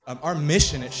Our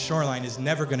mission at Shoreline is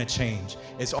never going to change.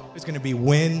 It's always going to be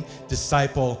win,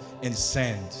 disciple, and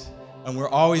send. And we're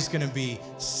always going to be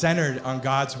centered on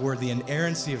God's word, the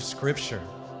inerrancy of Scripture,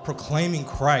 proclaiming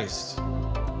Christ.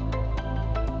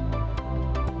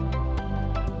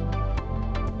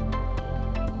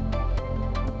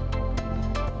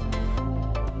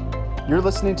 You're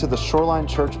listening to the Shoreline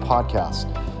Church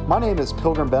podcast. My name is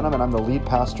Pilgrim Benham, and I'm the lead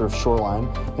pastor of Shoreline.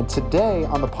 And today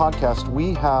on the podcast,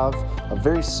 we have a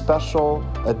very special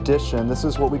edition. This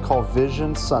is what we call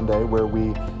Vision Sunday, where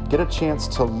we get a chance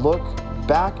to look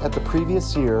back at the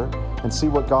previous year and see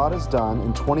what God has done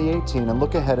in 2018 and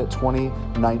look ahead at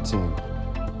 2019.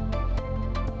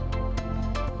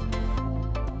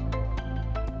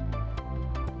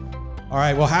 All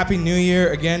right, well, Happy New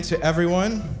Year again to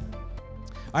everyone.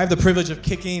 I have the privilege of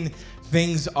kicking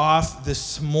things off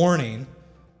this morning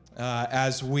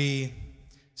as we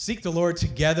seek the Lord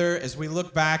together, as we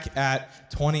look back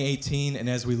at 2018 and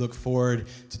as we look forward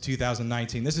to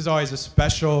 2019. This is always a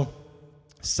special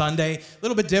Sunday, a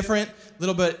little bit different, a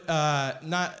little bit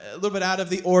out of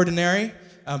the ordinary,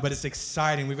 but it's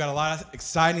exciting. We've got a lot of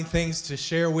exciting things to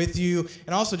share with you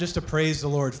and also just to praise the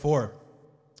Lord for.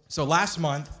 So last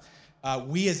month,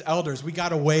 we as elders, we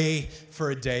got away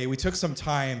for a day. We took some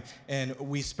time and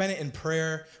we spent it in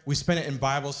prayer, we spent it in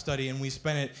Bible study, and we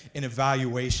spent it in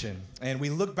evaluation. And we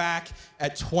look back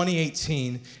at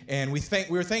 2018 and we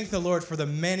were thanking the Lord for the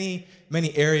many,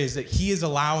 many areas that He is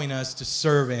allowing us to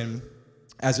serve in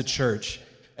as a church.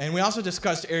 And we also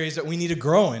discussed areas that we need to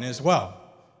grow in as well.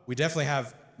 We definitely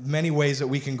have many ways that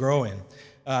we can grow in.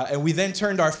 And we then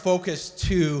turned our focus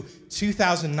to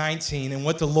 2019 and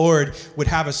what the Lord would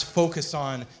have us focus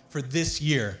on for this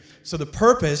year. So the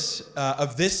purpose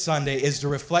of this Sunday is to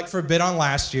reflect for a bit on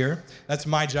last year. That's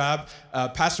my job.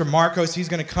 Pastor Marcos, he's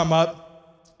going to come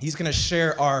up. He's going to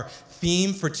share our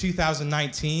theme for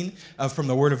 2019 from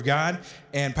the Word of God.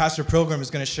 And Pastor Pilgrim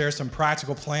is going to share some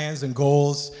practical plans and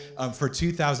goals for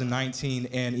 2019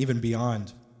 and even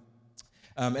beyond.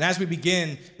 And as we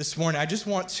begin this morning, I just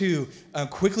want to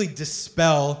quickly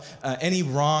dispel any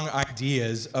wrong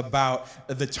ideas about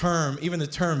the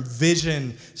term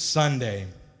Vision Sunday.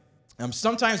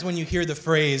 Sometimes when you hear the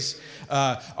phrase,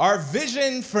 our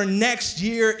vision for next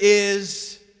year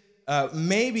is,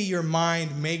 maybe your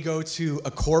mind may go to a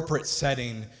corporate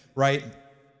setting, right?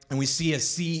 And we see a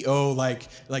CEO like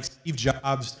Steve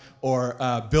Jobs or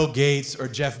Bill Gates or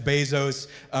Jeff Bezos.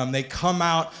 They come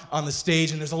out on the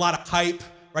stage and there's a lot of hype,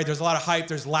 right? There's a lot of hype.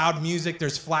 There's loud music.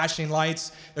 There's flashing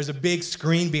lights. There's a big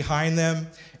screen behind them.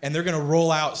 And they're going to roll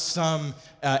out some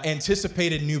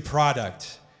anticipated new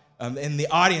product. And the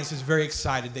audience is very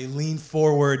excited. They lean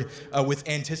forward with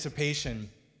anticipation.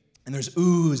 And there's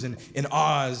oohs and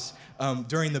ahs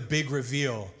during the big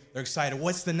reveal. They're excited.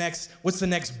 What's the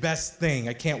next best thing?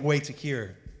 I can't wait to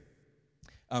hear.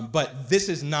 But this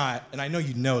is not, and I know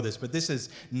you know this, but this is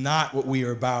not what we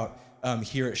are about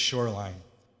here at Shoreline.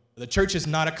 The church is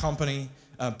not a company.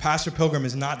 Pastor Pilgrim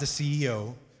is not the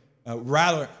CEO.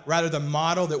 Rather, the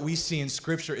model that we see in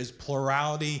Scripture is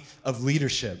plurality of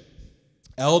leadership.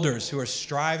 Elders who are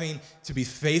striving to be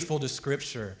faithful to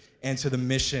Scripture and to the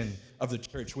mission of the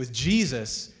church, with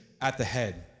Jesus at the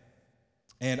head.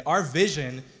 And our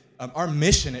vision, our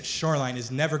mission at Shoreline is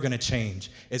never going to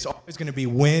change. It's always going to be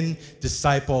win,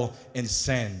 disciple, and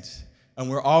send. And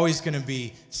we're always going to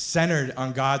be centered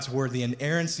on God's word, the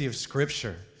inerrancy of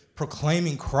Scripture,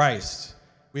 proclaiming Christ.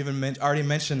 We even already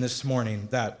mentioned this morning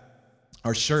that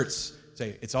our shirts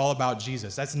say it's all about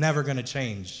Jesus. That's never going to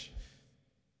change.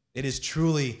 It is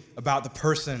truly about the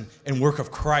person and work of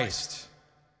Christ.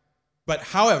 But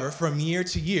however, from year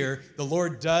to year, the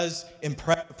Lord does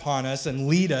impress upon us and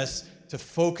lead us to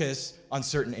focus on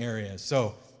certain areas.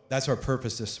 So that's our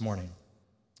purpose this morning.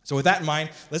 So with that in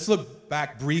mind, let's look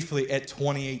back briefly at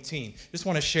 2018. Just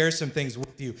want to share some things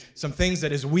with you, some things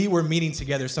that as we were meeting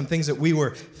together, some things that we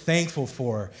were thankful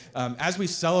for as we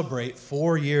celebrate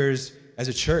 4 years as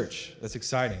a church. That's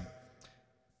exciting.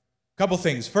 A couple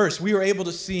things. First, we were able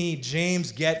to see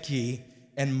James Getke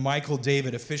and Michael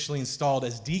David officially installed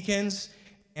as deacons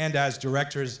and as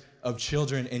directors of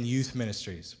children and youth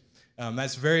ministries.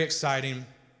 That's very exciting.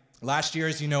 Last year,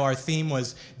 as you know, our theme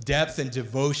was depth and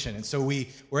devotion. And so we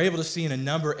were able to see in a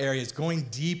number of areas going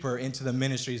deeper into the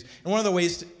ministries. And one of the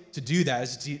ways to do that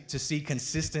is to see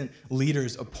consistent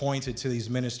leaders appointed to these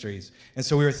ministries. And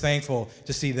so we were thankful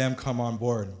to see them come on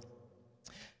board.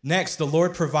 Next, the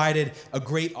Lord provided a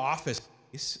great office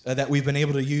that we've been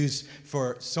able to use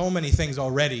for so many things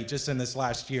already just in this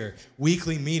last year.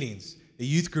 Weekly meetings. The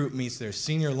youth group meets there.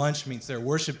 Senior lunch meets there.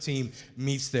 Worship team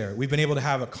meets there. We've been able to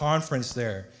have a conference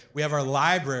there. We have our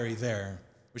library there.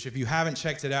 which if you haven't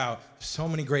checked it out, so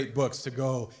many great books to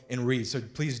go and read. So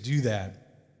please do that.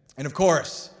 And of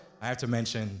course, I have to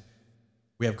mention,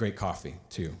 we have great coffee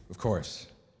too, of course.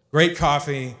 Great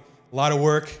coffee. A lot of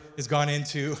work has gone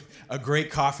into a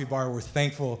great coffee bar. We're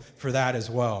thankful for that as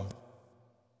well.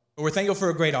 But we're thankful for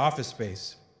a great office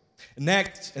space.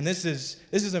 Next, and this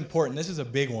is important, this is a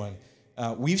big one.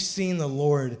 We've seen the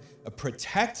Lord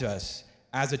protect us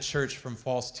as a church from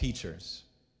false teachers.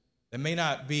 That may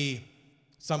not be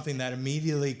something that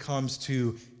immediately comes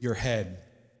to your head,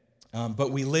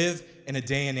 but we live in a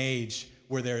day and age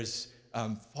where there's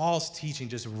false teaching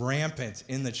just rampant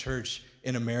in the church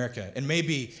in America. And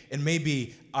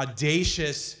maybe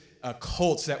audacious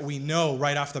cults that we know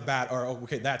right off the bat are,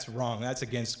 okay, that's wrong, that's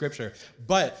against Scripture.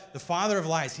 But the father of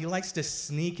lies, he likes to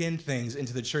sneak in things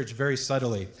into the church very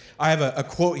subtly. I have a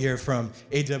quote here from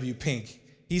A.W. Pink.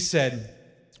 He said,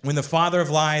 "When the father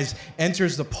of lies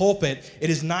enters the pulpit,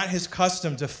 it is not his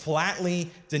custom to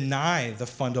flatly deny the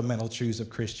fundamental truths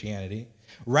of Christianity.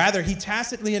 Rather, he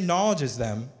tacitly acknowledges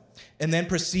them and then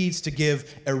proceeds to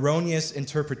give erroneous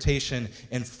interpretation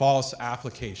and false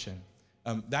application."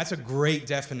 That's a great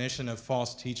definition of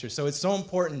false teachers. So it's so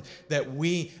important that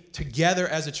we, together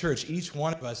as a church, each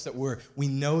one of us, that we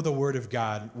know the Word of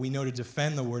God, we know to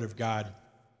defend the Word of God,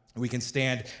 we can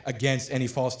stand against any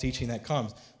false teaching that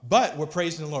comes. But we're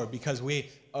praising the Lord because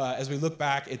as we look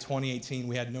back at 2018,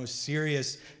 we had no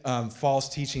serious false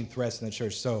teaching threats in the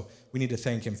church. So we need to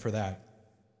thank Him for that.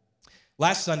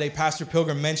 Last Sunday, Pastor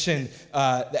Pilgrim mentioned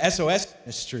the SOS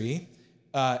ministry.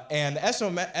 And the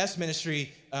SOS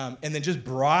ministry, and then just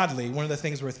broadly, one of the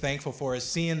things we're thankful for is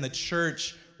seeing the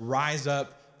church rise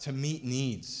up to meet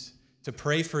needs, to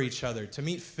pray for each other, to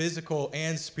meet physical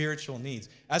and spiritual needs.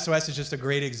 SOS is just a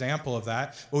great example of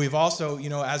that. But we've also,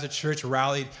 as a church,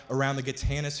 rallied around the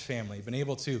Gatanis family, been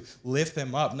able to lift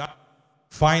them up, not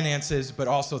finances, but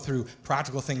also through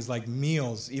practical things like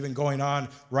meals, even going on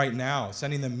right now,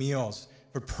 sending them meals,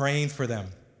 for praying for them.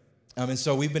 And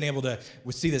so we've been able to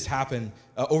see this happen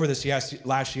over this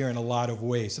last year in a lot of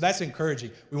ways. So that's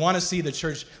encouraging. We want to see the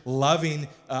church loving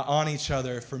on each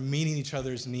other for meeting each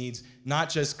other's needs, not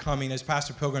just coming, as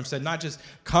Pastor Pilgrim said, not just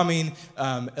coming,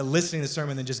 listening to the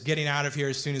sermon, and just getting out of here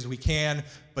as soon as we can,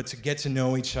 but to get to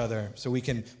know each other so we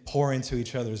can pour into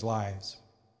each other's lives.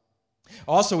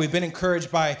 Also, we've been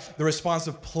encouraged by the response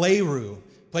of Playru.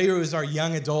 Playru is our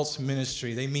young adults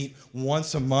ministry. They meet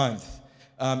once a month.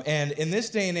 And in this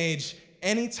day and age,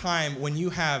 anytime when you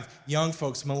have young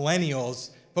folks, millennials,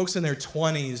 folks in their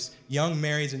 20s, young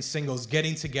marrieds and singles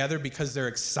getting together because they're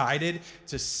excited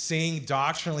to sing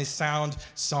doctrinally sound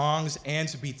songs and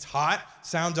to be taught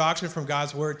sound doctrine from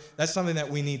God's Word, that's something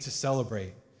that we need to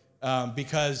celebrate.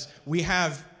 Because we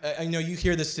have, you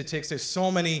hear the statistics, so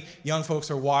many young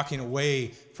folks are walking away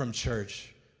from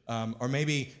church, or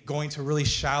maybe going to really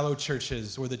shallow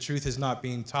churches where the truth is not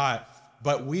being taught.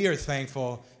 But we are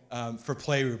thankful for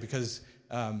Playru because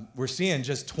we're seeing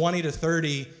just 20 to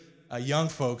 30 young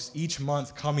folks each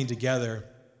month coming together,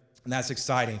 and that's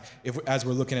exciting as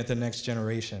we're looking at the next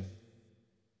generation.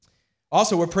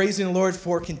 Also, we're praising the Lord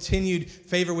for continued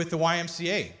favor with the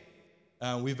YMCA.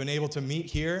 We've been able to meet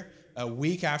here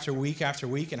week after week after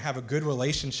week and have a good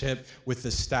relationship with the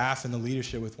staff and the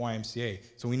leadership with YMCA,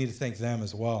 so we need to thank them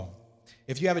as well.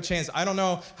 If you have a chance, I don't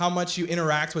know how much you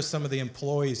interact with some of the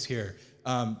employees here,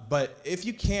 but if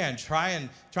you can, try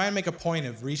and make a point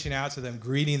of reaching out to them,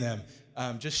 greeting them,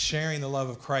 just sharing the love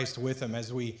of Christ with them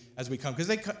as we come, because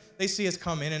they see us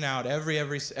come in and out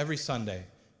every Sunday.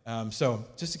 So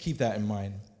just to keep that in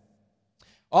mind.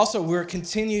 Also, we're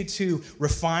continuing to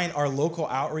refine our local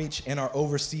outreach and our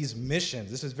overseas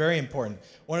missions. This is very important.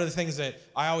 One of the things that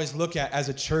I always look at as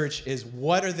a church is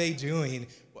what are they doing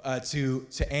to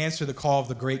answer the call of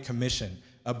the Great Commission,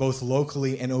 both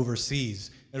locally and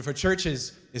overseas. And if a church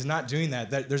is not doing that,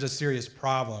 there's a serious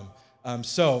problem.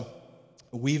 So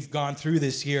we've gone through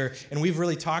this year, and we've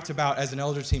really talked about as an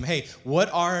elder team, hey,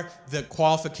 what are the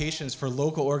qualifications for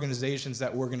local organizations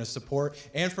that we're going to support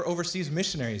and for overseas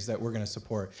missionaries that we're going to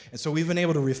support? And so we've been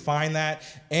able to refine that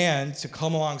and to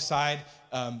come alongside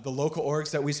the local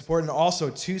orgs that we support, and also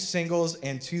 2 singles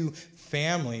and 2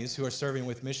 families who are serving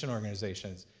with mission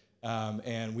organizations.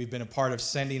 And we've been a part of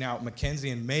sending out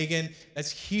Mackenzie and Megan.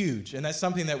 That's huge, and that's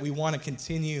something that we want to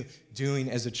continue doing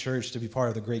as a church to be part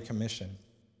of the Great Commission.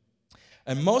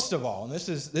 And most of all, and this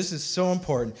is so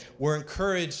important, we're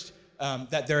encouraged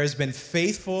that there has been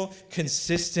faithful,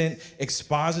 consistent,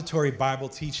 expository Bible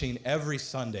teaching every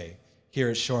Sunday here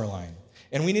at Shoreline.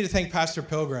 And we need to thank Pastor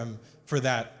Pilgrim for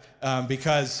that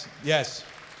because, yes,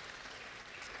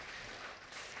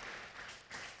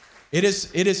 It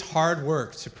is hard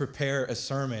work to prepare a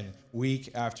sermon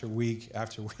week after week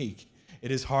after week.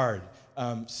 It is hard.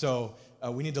 So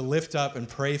we need to lift up and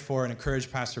pray for and encourage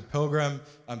Pastor Pilgrim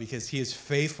because he is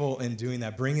faithful in doing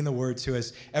that, bringing the word to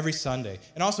us every Sunday,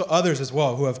 and also others as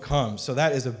well who have come. So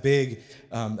that is a big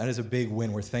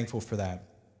win. We're thankful for that.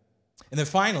 And then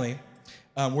finally,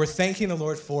 we're thanking the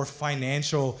Lord for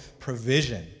financial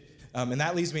provision, and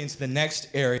that leads me into the next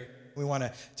area. We want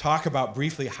to talk about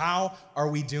briefly, how are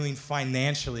we doing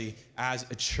financially as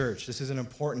a church? This is an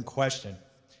important question.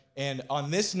 And on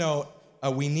this note,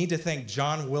 we need to thank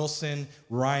John Wilson,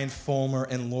 Ryan Fulmer,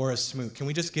 and Laura Smoot. Can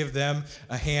we just give them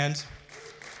a hand?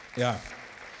 Yeah.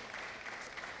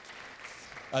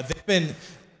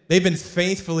 They've been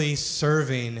faithfully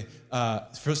serving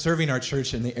our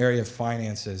church in the area of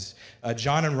finances.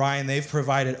 John and Ryan, they've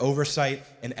provided oversight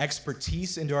and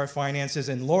expertise into our finances.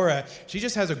 And Laura, she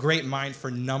just has a great mind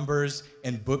for numbers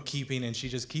and bookkeeping, and she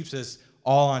just keeps us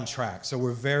all on track. So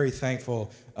we're very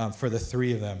thankful for the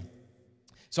three of them.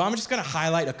 So I'm just going to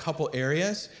highlight a couple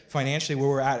areas financially where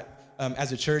we're at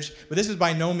as a church, but this is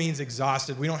by no means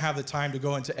exhaustive. We don't have the time to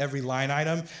go into every line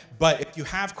item, but if you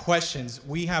have questions,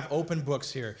 we have open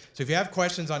books here. So if you have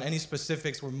questions on any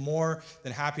specifics, we're more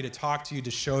than happy to talk to you, to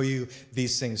show you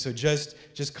these things. So just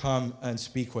come and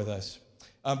speak with us.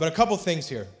 But a couple things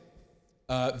here.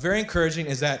 Very encouraging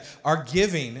is that our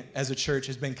giving as a church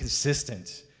has been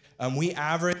consistent. We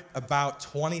average about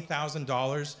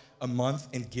 $20,000 a month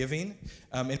in giving,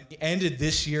 and we ended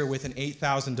this year with an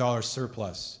 $8,000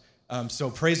 surplus. So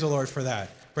praise the Lord for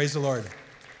that. Praise the Lord.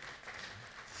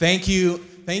 Thank you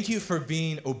for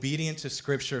being obedient to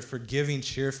Scripture, for giving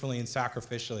cheerfully and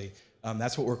sacrificially.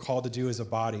 That's what we're called to do as a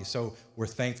body, so we're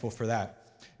thankful for that.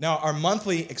 Now, our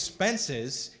monthly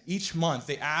expenses, each month,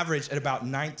 they average at about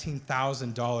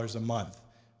 $19,000 a month.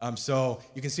 So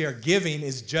you can see our giving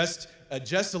is just a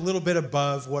little bit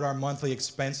above what our monthly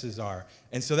expenses are.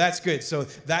 And so that's good. So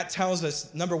that tells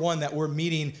us, number one, that we're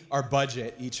meeting our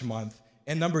budget each month.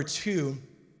 And number two,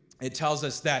 it tells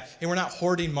us that, hey, we're not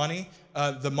hoarding money.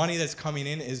 The money that's coming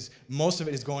in, most of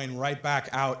it is going right back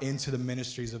out into the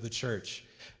ministries of the church.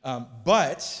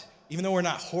 But even though we're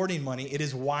not hoarding money, it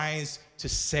is wise to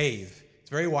save. It's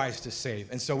very wise to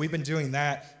save. And so we've been doing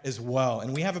that as well.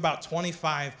 And we have about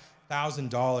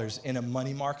 $25,000 in a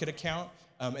money market account,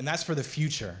 and that's for the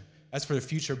future. That's for the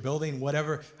future, building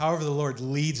however the Lord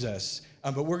leads us.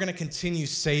 But we're going to continue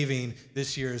saving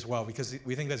this year as well because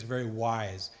we think that's very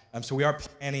wise. So we are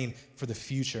planning for the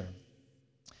future.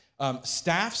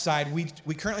 Staff side, we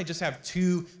currently just have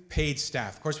 2 paid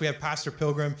staff. Of course, we have Pastor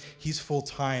Pilgrim. He's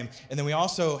full-time. And then we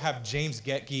also have James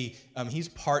Getke. He's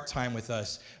part-time with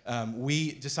us.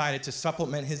 We decided to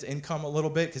supplement his income a little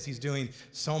bit because he's doing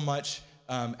so much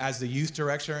as the youth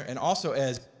director and also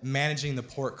as managing the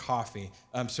Port Coffee.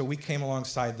 So we came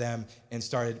alongside them and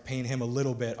started paying him a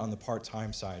little bit on the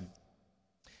part-time side.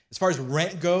 As far as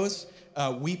rent goes,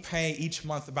 we pay each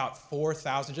month about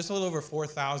 $4,000, just a little over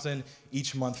 $4,000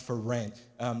 each month for rent.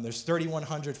 There's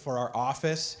 $3,100 for our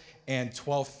office and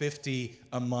 $1,250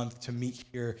 a month to meet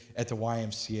here at the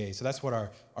YMCA. So that's what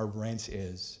our rent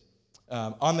is.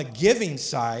 On the giving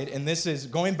side, and this is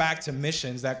going back to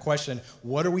missions, that question,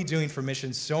 what are we doing for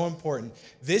missions? So important.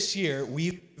 This year,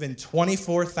 we've given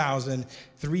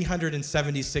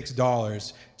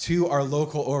 $24,376 to our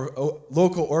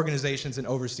local organizations and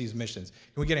overseas missions.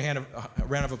 Can we get a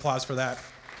round of applause for that?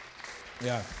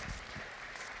 Yeah.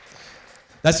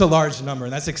 That's a large number,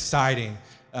 and that's exciting.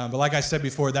 But like I said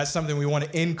before, that's something we want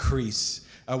to increase.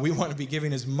 We want to be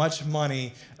giving as much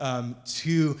money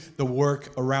to the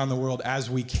work around the world as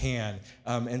we can.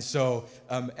 And so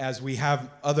as we have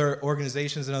other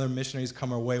organizations and other missionaries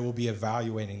come our way, we'll be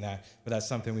evaluating that. But that's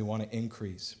something we want to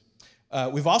increase.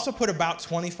 We've also put about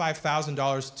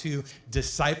 $25,000 to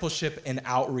discipleship and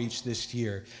outreach this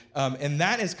year. And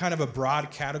that is kind of a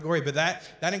broad category, but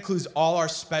that includes all our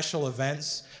special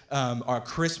events, our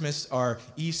Christmas, our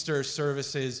Easter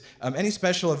services, any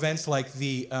special events like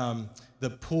the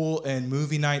pool and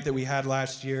movie night that we had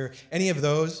last year, any of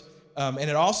those. And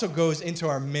it also goes into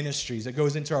our ministries. It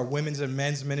goes into our women's and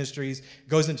men's ministries. It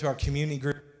goes into our community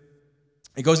group.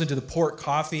 It goes into the Port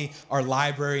Coffee, our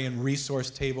library and resource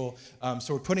table.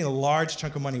 So we're putting a large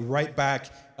chunk of money right back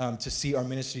to see our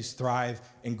ministries thrive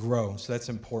and grow. So that's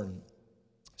important.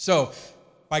 So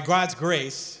by God's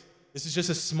grace, this is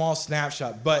just a small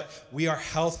snapshot, but we are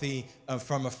healthy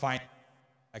from a financial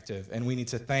perspective, and we need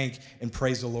to thank and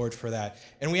praise the Lord for that.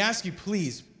 And we ask you,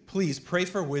 please pray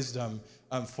for wisdom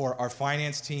for our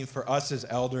finance team, for us as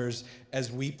elders,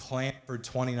 as we plan for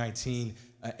 2019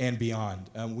 and beyond.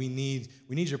 We need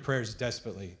your prayers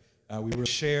desperately. We will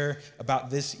share about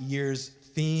this year's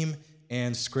theme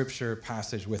and scripture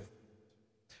passage with.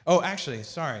 Oh, actually,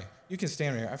 sorry. You can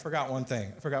stand here. I forgot one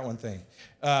thing.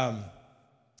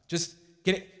 Just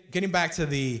getting back to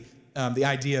the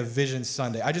idea of Vision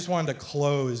Sunday. I just wanted to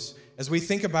close, as we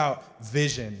think about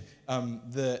vision,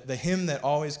 the hymn that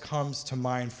always comes to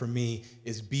mind for me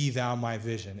is Be Thou My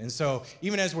Vision. And so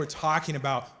even as we're talking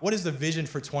about what is the vision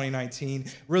for 2019,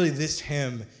 really this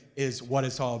hymn is what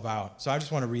it's all about. So I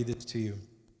just want to read this to you.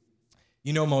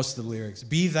 You know most of the lyrics.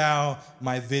 Be Thou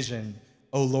my vision,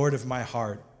 O Lord of my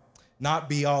heart. Not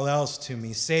be all else to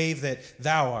me, save that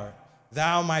Thou art.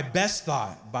 Thou my best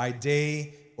thought by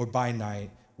day or by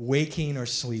night, waking or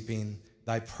sleeping,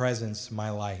 Thy presence my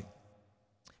light.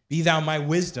 Be Thou my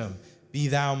wisdom, be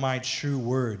Thou my true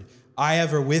word. I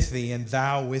ever with Thee, and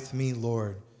Thou with me,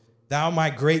 Lord. Thou my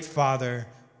great Father,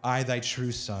 I Thy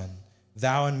true Son.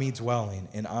 Thou in me dwelling,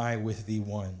 and I with Thee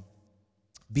one.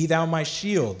 Be Thou my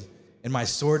shield, and my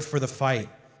sword for the fight.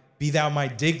 Be Thou my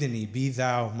dignity, be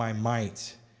Thou my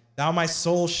might. Thou my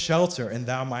soul's shelter, and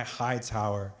Thou my high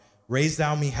tower. Raise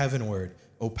Thou me heavenward,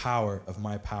 O power of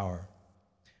my power.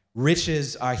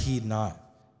 Riches I heed not,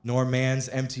 nor man's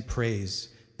empty praise.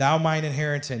 Thou mine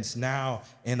inheritance now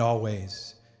and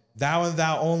always. Thou and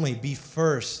Thou only be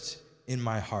first in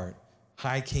my heart.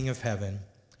 High King of heaven,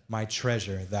 my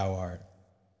treasure Thou art.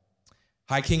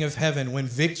 High King of heaven, when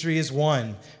victory is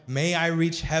won, may I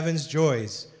reach heaven's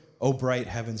joys, O bright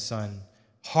heaven's sun.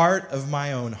 Heart of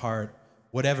my own heart,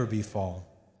 whatever befall,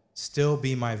 still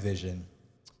be my vision,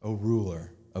 O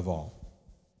ruler of all.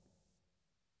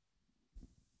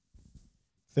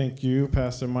 Thank you,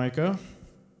 Pastor Micah.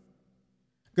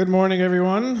 Good morning,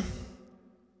 everyone.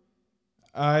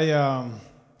 I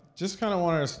just kind of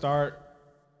wanted to start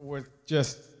with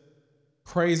just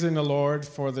praising the Lord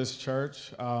for this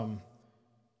church.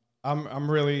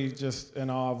 I'm really just in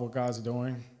awe of what God's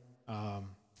doing.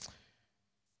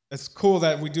 It's cool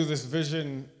that we do this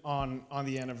vision on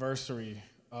the anniversary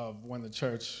of when the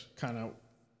church kind of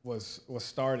was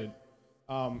started.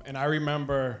 And I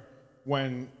remember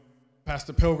when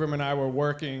Pastor Pilgrim and I were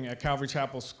working at Calvary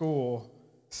Chapel School,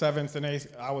 7th and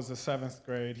 8th. I was the 7th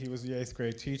grade. He was the 8th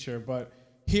grade teacher. But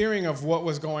hearing of what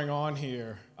was going on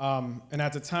here, and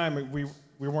at the time we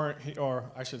weren't,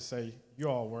 or I should say, you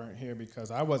all weren't here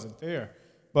because I wasn't there.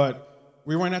 But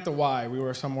we weren't at the Y. We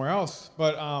were somewhere else.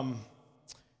 But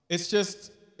it's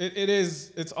just,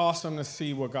 it's awesome to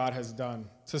see what God has done,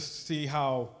 to see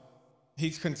how He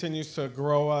continues to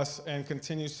grow us and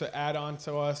continues to add on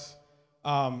to us.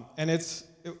 And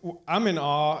I'm in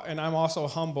awe, and I'm also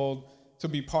humbled to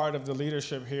be part of the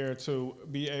leadership here, to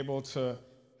be able to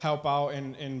help out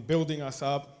in building us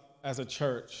up as a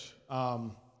church.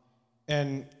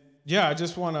 And yeah, I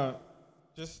just want to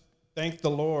just thank the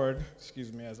Lord.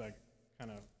 Excuse me as I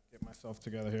kind of get myself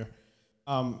together here.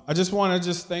 I just want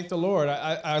to thank the Lord.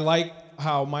 I like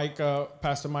how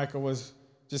Pastor Micah was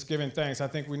just giving thanks. I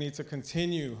think we need to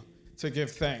continue to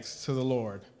give thanks to the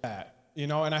Lord.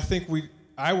 And I think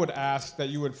I would ask that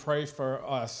you would pray for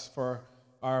us, for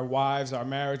our wives, our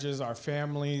marriages, our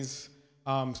families,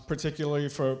 particularly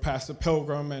for Pastor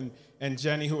Pilgrim and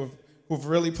Jenny, who've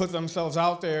really put themselves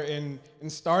out there in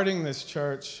starting this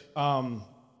church,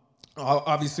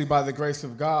 obviously by the grace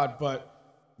of God, but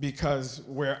because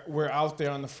we're out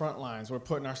there on the front lines. We're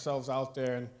putting ourselves out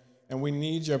there, and we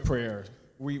need your prayers.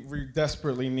 We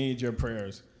desperately need your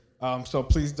prayers. So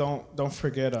please don't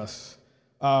forget us.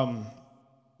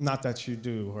 Not that you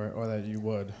do, or that you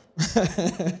would.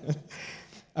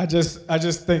 I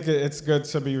just think it's good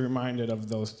to be reminded of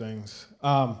those things.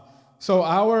 So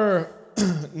our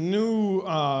new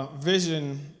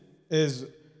vision is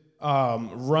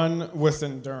run with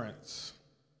endurance,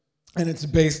 and it's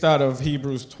based out of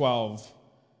Hebrews 12,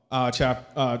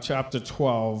 chapter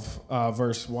 12,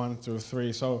 verse 1 through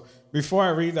 3. So before I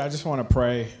read that, I just want to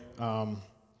pray.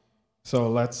 So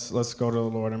let's go to the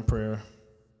Lord in prayer.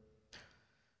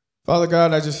 Father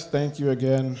God, I just thank you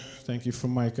again. Thank you for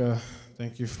Micah.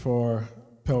 Thank you for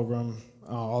Pilgrim,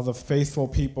 all the faithful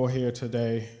people here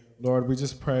today. Lord, we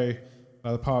just pray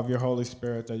by the power of your Holy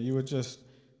Spirit that you would just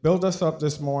build us up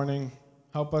this morning.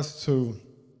 Help us to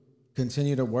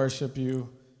continue to worship you,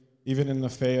 even in the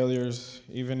failures,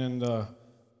 even in the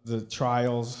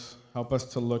trials. Help us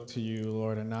to look to you,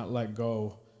 Lord, and not let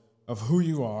go of who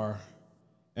you are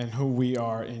and who we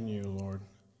are in you, Lord.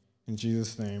 In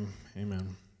Jesus' name,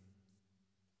 amen.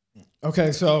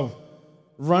 Okay, so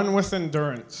run with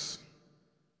endurance.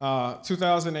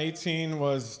 2018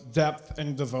 was depth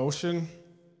and devotion,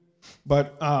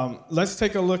 but let's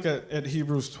take a look at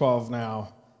Hebrews 12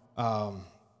 now,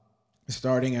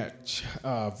 starting at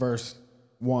verse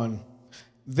 1.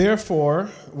 Therefore,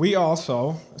 we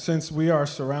also, since we are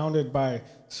surrounded by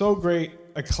so great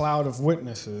a cloud of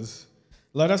witnesses,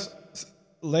 let us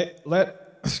lay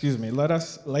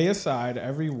aside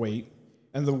every weight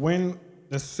and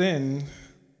the sin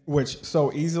which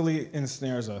so easily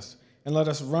ensnares us, and let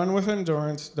us run with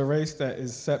endurance the race that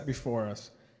is set before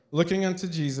us, looking unto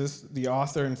Jesus, the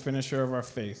author and finisher of our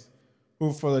faith,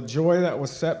 who for the joy that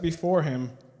was set before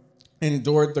him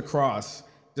endured the cross,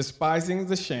 despising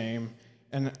the shame,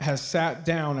 and has sat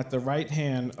down at the right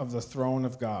hand of the throne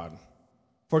of God.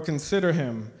 For consider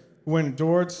him who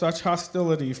endured such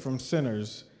hostility from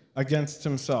sinners against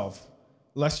himself,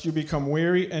 lest you become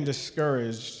weary and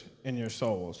discouraged in your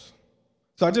souls.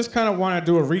 So I just kind of want to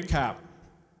do a recap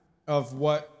of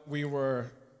what we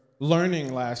were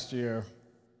learning last year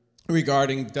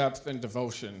regarding depth and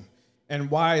devotion, and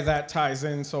why that ties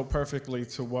in so perfectly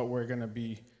to what we're going to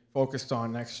be focused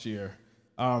on next year.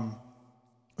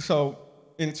 So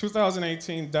in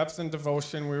 2018, depth and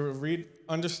devotion, we were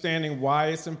understanding why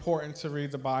it's important to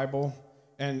read the Bible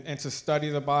and to study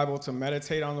the Bible, to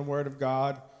meditate on the Word of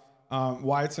God,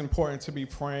 why it's important to be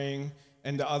praying,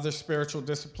 and the other spiritual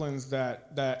disciplines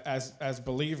that as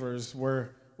believers we're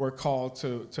called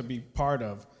to be part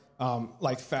of,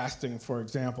 like fasting, for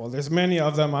example. There's many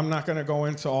of them. I'm not going to go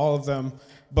into all of them,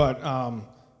 but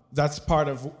that's part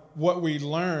of what we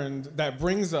learned that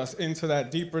brings us into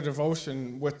that deeper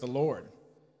devotion with the Lord.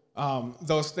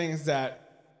 Those things that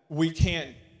we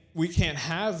can't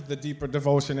have the deeper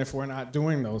devotion if we're not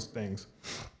doing those things.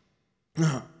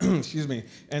 Excuse me.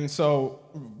 And so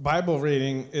Bible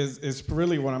reading is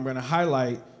really what I'm going to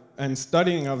highlight, and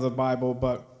studying of the Bible.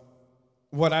 But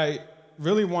what I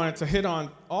really wanted to hit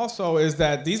on also is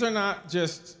that this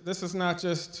is not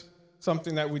just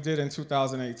something that we did in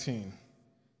 2018.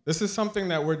 This is something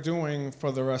that we're doing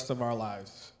for the rest of our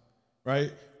lives,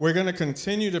 right? We're going to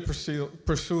continue to pursue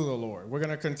the Lord. We're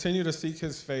going to continue to seek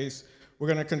his face. We're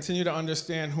going to continue to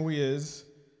understand who he is,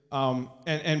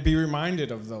 and be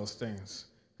reminded of those things,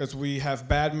 because we have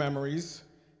bad memories,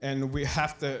 and we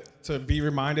have to be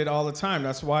reminded all the time.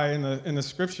 That's why in the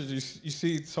scriptures you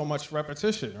see so much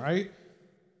repetition, right?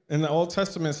 In the Old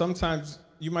Testament, sometimes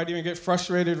you might even get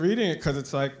frustrated reading it because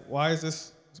it's like, why is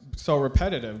this so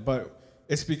repetitive? But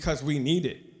it's because we need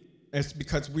it. It's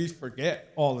because we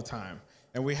forget all the time,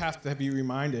 and we have to be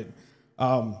reminded.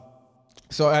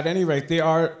 So at any rate, they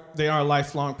are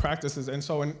lifelong practices, and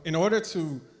so in order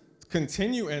to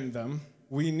continue in them,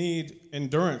 we need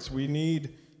endurance. We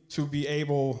need to be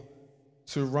able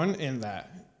to run in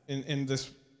that, in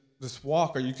this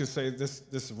walk, or you could say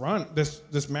this run,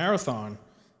 this marathon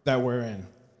that we're in.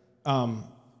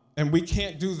 And we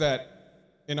can't do that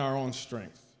in our own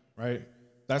strength, right?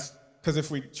 That's because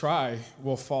if we try,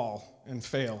 we'll fall and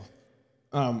fail.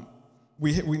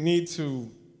 We need to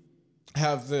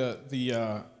have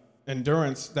the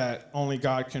endurance that only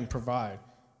God can provide.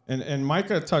 And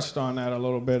Micah touched on that a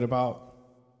little bit about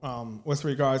with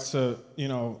regards to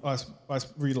us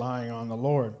relying on the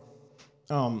Lord.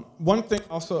 One thing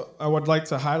also I would like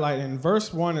to highlight, in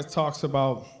verse 1, it talks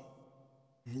about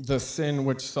the sin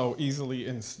which so easily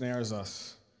ensnares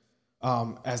us,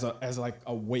 as like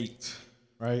a weight,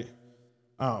 right?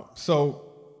 So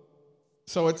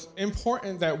it's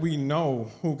important that we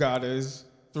know who God is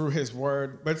through his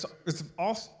word, but it's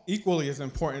also equally as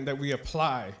important that we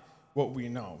apply what we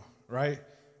know, right?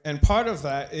 And part of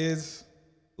that is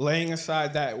laying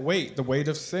aside that weight, the weight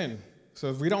of sin. So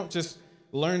if we don't just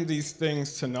learn these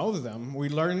things to know them, we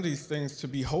learn these things to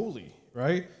be holy,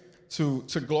 right? To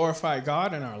glorify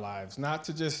God in our lives, not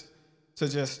to just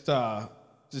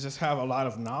have a lot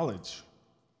of knowledge.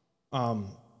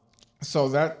 So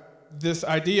that this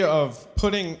idea of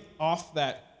putting off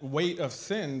that weight of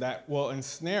sin that will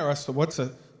ensnare us. So what's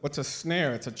a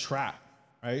snare? It's a trap,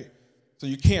 right? So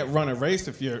you can't run a race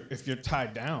if you're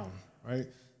tied down, right?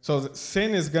 So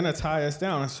sin is going to tie us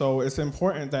down. So it's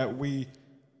important that we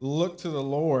look to the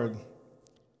Lord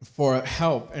for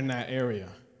help in that area,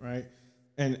 right?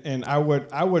 And I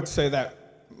would say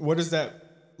that, what does that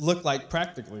look like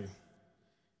practically?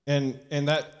 And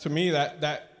that, to me,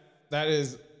 that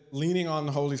is leaning on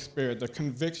the Holy Spirit, the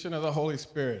conviction of the Holy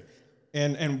Spirit,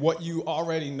 and what you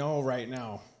already know right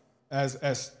now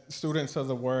as students of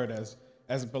the Word,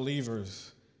 as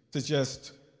believers, to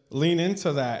just lean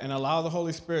into that and allow the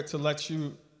Holy Spirit to let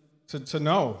you to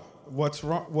know what's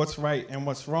wrong, what's right, and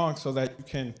what's wrong, so that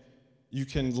you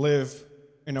can live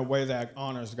in a way that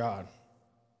honors God.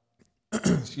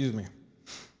 Excuse me.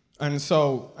 And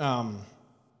so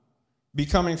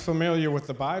becoming familiar with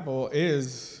the Bible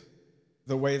is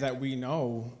the way that we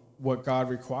know what God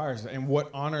requires and what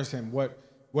honors him, what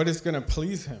is going to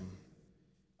please him.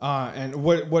 And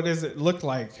what does it look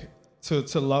like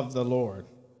to love the Lord?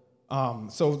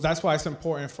 So that's why it's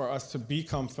important for us to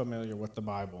become familiar with the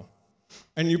Bible.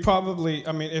 And you probably,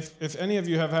 I mean, if any of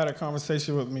you have had a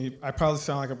conversation with me, I probably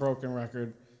sound like a broken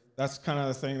record. That's kind of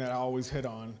the thing that I always hit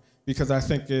on, because I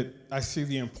see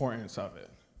the importance of it,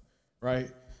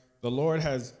 right? The Lord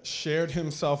has shared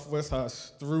himself with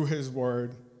us through his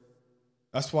word.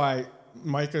 That's why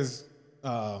Micah's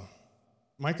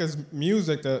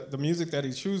music, the music that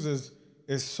he chooses,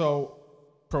 is so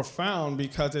profound,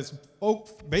 because it's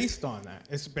based on that.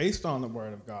 It's based on the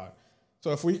word of God.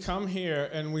 So if we come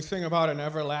here and we sing about an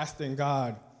everlasting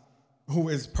God who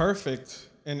is perfect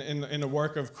in the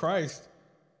work of Christ,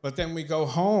 but then we go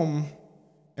home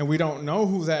and we don't know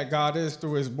who that God is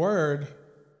through his word,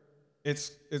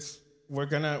 we're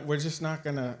just not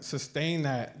gonna sustain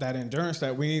that endurance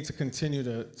that we need to continue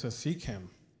to seek him.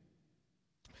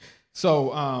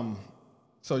 So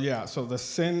the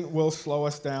sin will slow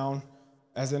us down.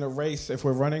 As in a race, if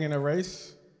we're running in a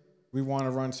race, we want to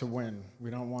run to win. We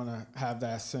don't want to have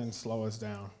that sin slow us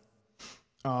down.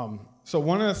 So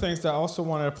one of the things that I also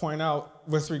wanted to point out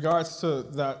with regards to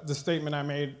the statement I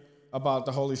made about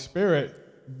the Holy Spirit,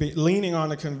 leaning on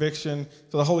the conviction,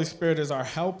 so the Holy Spirit is our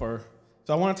helper.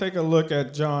 So I want to take a look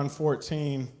at John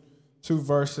 14, 2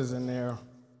 verses in there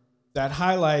that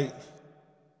highlight,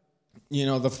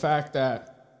 the fact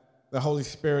that the Holy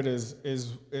Spirit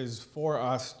is for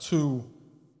us to,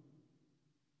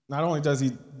 not only does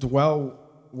he dwell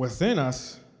within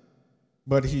us,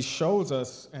 but he shows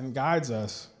us and guides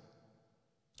us.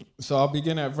 So I'll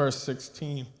begin at verse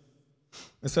 16.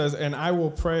 It says, "And I will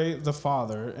pray the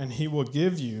Father, and he will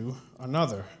give you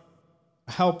another,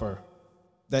 a helper,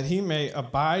 that he may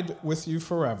abide with you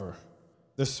forever,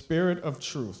 the Spirit of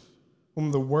truth,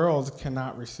 whom the world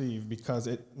cannot receive, because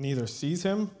it neither sees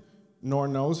him nor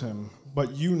knows him,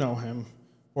 but you know him,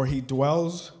 for he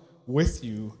dwells with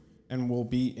you and will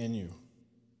be in you."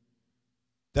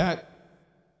 That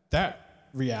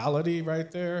reality right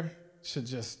there should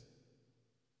just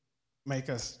make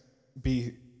us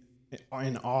be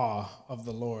in awe of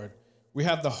the Lord. We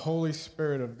have the Holy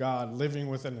Spirit of God living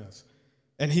within us,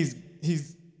 and he's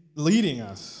leading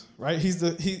us, right?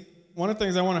 One of the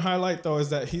things I want to highlight, though, is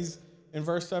that he's, in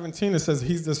verse 17, it says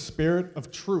he's the Spirit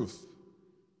of truth,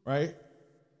 right?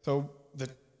 So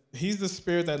he's the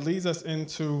Spirit that leads us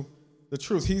into the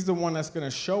truth. He's the one that's going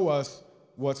to show us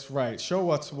what's right, show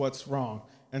us what's wrong.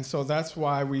 And so that's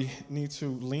why we need to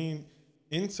lean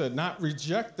into, not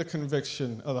reject the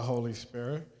conviction of the Holy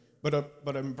Spirit,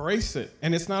 but embrace it.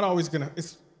 And it's not always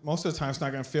most of the time it's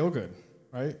not going to feel good,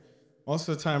 right? Most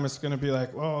of the time it's going to be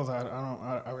like, well,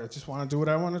 I just want to do what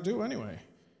I want to do anyway,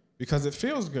 because it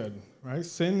feels good, right?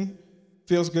 Sin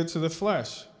feels good to the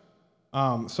flesh.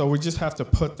 So we just have to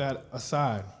put that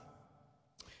aside.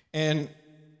 And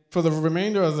for the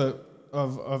remainder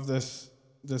of this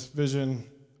vision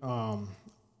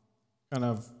kind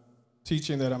of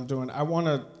teaching that I'm doing, I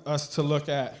wanted us to look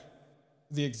at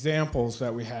the examples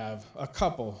that we have, a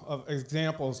couple of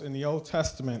examples in the Old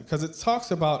Testament, because it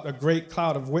talks about a great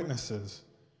cloud of witnesses,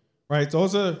 right?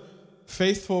 Those are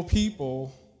faithful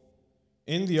people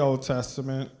in the Old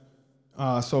Testament.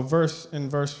 So in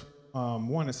verse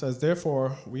 1, it says,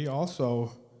 "Therefore, we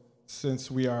also,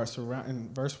 since we are surrounded,"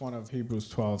 in verse 1 of Hebrews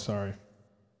 12,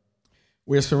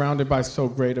 "we are surrounded by so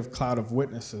great a cloud of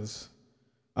witnesses."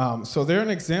 So they're an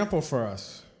example for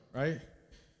us, right?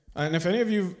 And if any of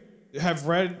you have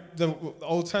read the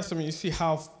Old Testament, you see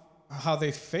how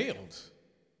they failed.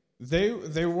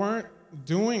 They weren't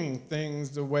doing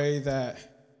things the way that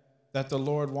the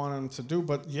Lord wanted them to do,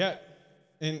 but yet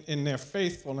in their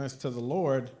faithfulness to the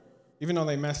Lord, even though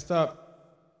they messed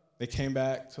up, they came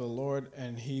back to the Lord,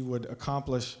 and he would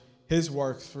accomplish his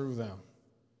work through them,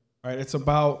 right? It's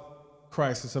about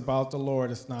Christ. It's about the Lord.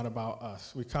 It's not about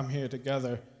us. We come here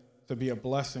together to be a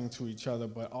blessing to each other,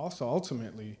 but also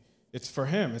ultimately it's for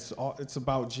him. It's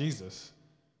about Jesus.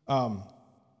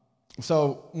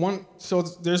 So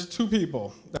there's two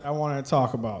people that I want to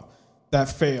talk about that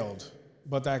failed,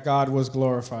 but that God was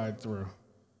glorified through.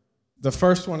 The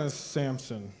first one is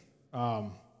Samson.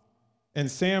 And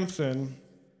Samson,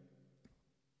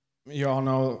 you all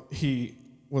know, he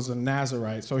was a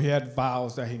Nazirite, so he had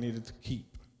vows that he needed to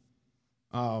keep.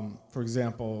 For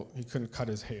example, he couldn't cut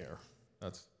his hair.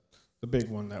 That's the big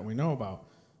one that we know about.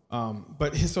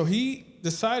 So he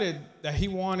decided that he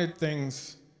wanted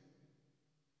things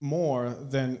more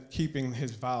than keeping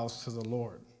his vows to the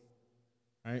Lord,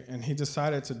 right? And he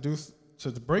decided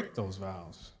to break those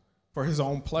vows for his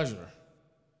own pleasure.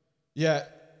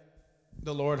 Yet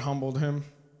the Lord humbled him,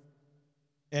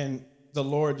 and the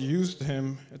Lord used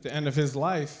him at the end of his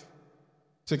life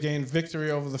to gain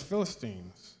victory over the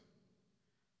Philistines.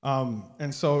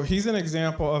 And so he's an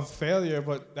example of failure,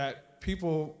 but that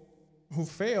people who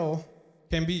fail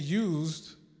can be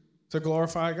used to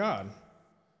glorify God.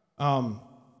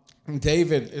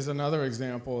 David is another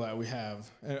example that we have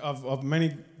of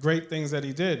many great things that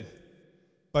he did.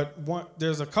 But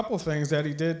there's a couple things that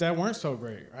he did that weren't so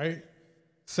great, right?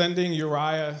 Sending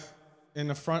Uriah in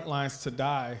the front lines to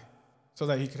die so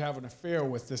that he could have an affair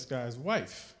with this guy's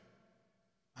wife.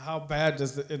 How bad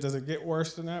does it get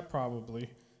worse than that? Probably.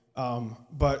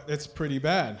 But it's pretty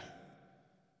bad.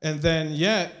 And then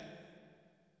yet,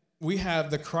 we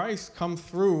have the Christ come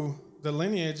through the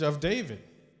lineage of David.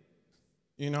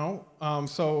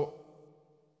 So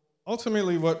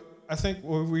ultimately what I think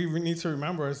what we need to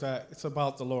remember is that it's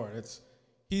about the Lord.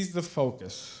 He's the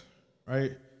focus,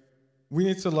 right? We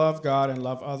need to love God and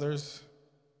love others,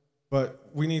 but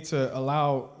we need to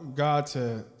allow God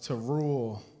to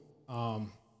rule,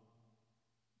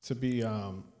 to be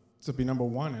number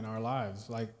one in our lives.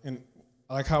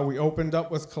 Like how we opened up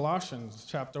with Colossians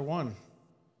chapter 1.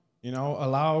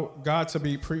 Allow God to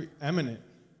be preeminent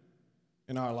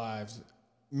in our lives,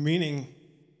 meaning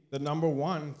the number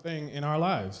one thing in our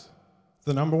lives,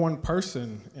 the number one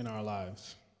person in our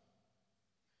lives.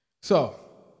 So,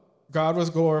 God was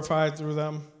glorified through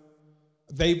them.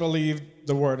 They believed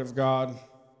the word of God.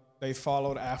 They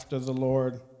followed after the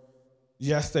Lord.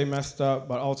 Yes, they messed up,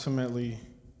 but ultimately,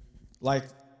 like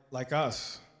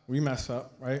us, we mess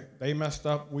up, right? They messed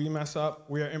up, we mess up.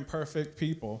 We are imperfect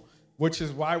people, which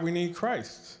is why we need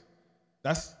Christ.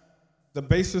 That's the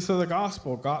basis of the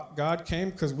gospel. God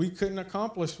came because we couldn't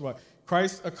accomplish what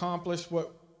Christ accomplished,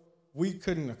 what we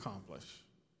couldn't accomplish.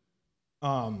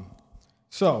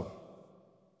 So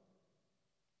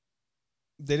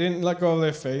they didn't let go of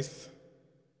their faith,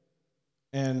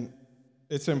 and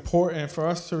it's important for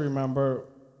us to remember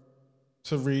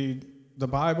to read the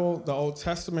Bible. The Old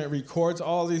Testament records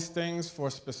all these things for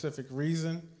a specific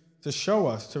reason, to show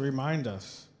us, to remind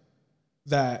us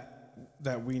that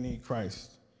we need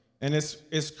Christ. And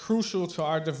it's crucial to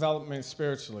our development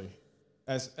spiritually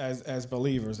as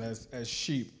believers, as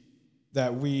sheep,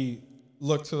 that we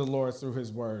look to the Lord through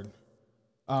his word,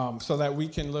 so that we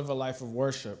can live a life of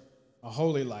worship, a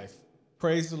holy life.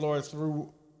 Praise the Lord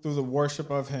through the worship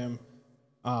of him.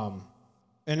 And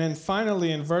then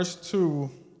finally in verse 2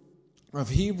 of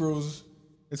Hebrews,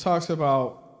 it talks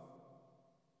about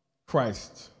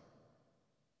Christ.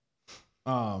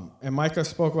 And Micah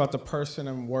spoke about the person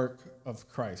and work of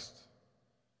Christ.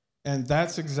 And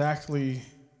that's exactly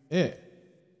it.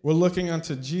 We're looking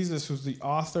unto Jesus, who's the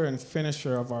author and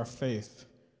finisher of our faith,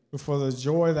 who for the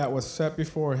joy that was set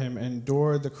before him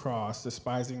endured the cross,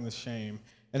 despising the shame,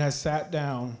 and has sat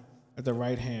down at the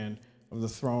right hand of the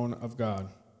throne of God.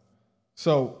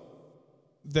 So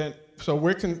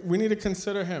we need to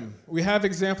consider him. We have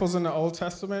examples in the Old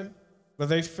Testament, but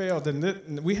they failed.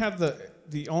 And we have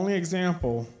the only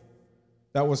example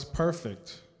that was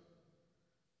perfect,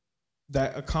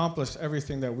 that accomplished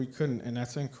everything that we couldn't, and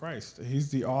that's in Christ. He's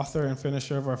the author and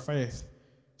finisher of our faith.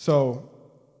 So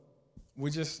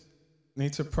we just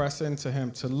need to press into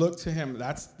him, to look to him.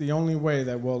 That's the only way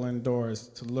that we'll endure, is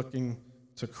to looking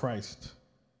to Christ.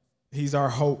 He's our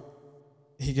hope.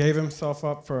 He gave himself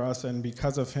up for us, and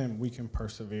because of him, we can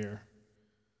persevere.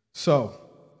 So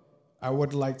I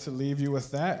would like to leave you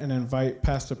with that and invite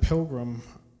Pastor Pilgrim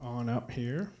on up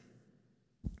here.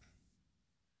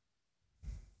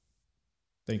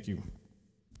 Thank you.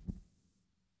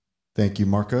 Thank you,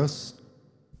 Marcos.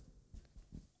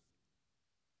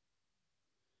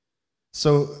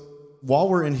 So while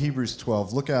we're in Hebrews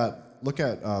 12, look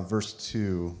at verse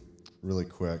 2 really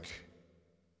quick.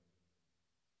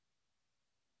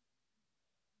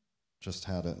 Just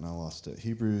had it and I lost it.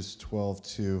 Hebrews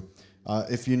 12:2.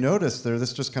 If you notice there,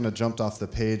 this just kind of jumped off the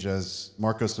page as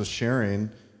Marcos was sharing.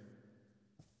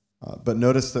 But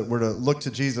notice that we're to look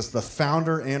to Jesus, the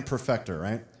founder and perfecter,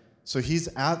 right? So he's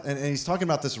and he's talking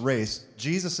about this race.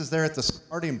 Jesus is there at the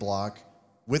starting block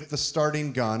with the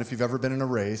starting gun, if you've ever been in a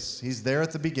race. He's there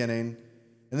at the beginning,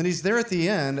 and then he's there at the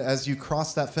end as you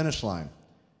cross that finish line.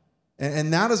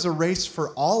 And that is a race for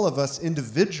all of us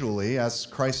individually as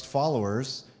Christ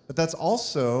followers, but that's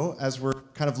also, as we're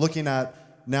kind of looking at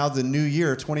now the new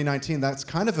year, 2019, that's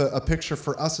kind of a picture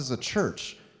for us as a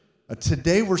church.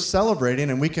 Today we're celebrating,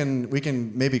 and we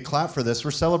can maybe clap for this.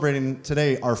 We're celebrating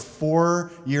today our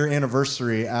 4-year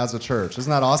anniversary as a church. Isn't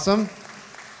that awesome?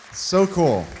 So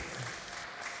cool.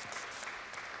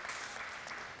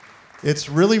 It's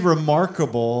really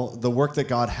remarkable, the work that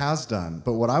God has done.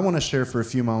 But what I want to share for a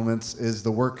few moments is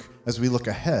the work as we look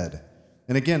ahead.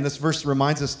 And again, this verse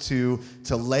reminds us to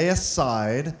lay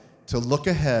aside, to look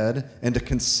ahead, and to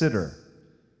consider.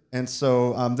 And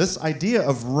so this idea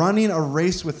of running a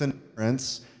race with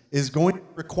endurance is going to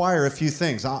require a few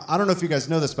things. I don't know if you guys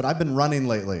know this, but I've been running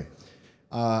lately.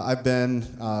 I've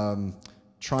been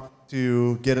trying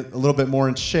to get a little bit more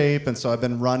in shape, and so I've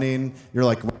been running. You're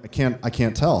like, I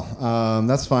can't tell.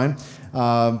 That's fine.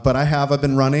 But I've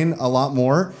been running a lot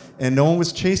more, and no one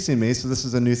was chasing me, so this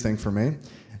is a new thing for me.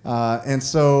 And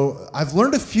so I've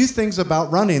learned a few things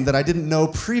about running that I didn't know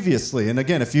previously. And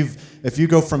again, if you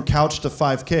go from couch to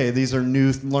 5K, these are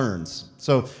new learns.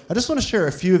 So I just want to share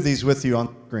a few of these with you on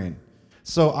the screen.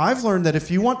 So I've learned that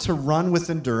if you want to run with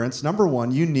endurance, number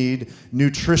one, you need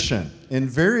nutrition.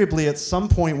 Invariably, at some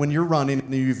point when you're running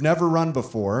and you've never run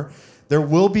before, there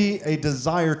will be a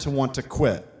desire to want to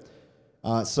quit.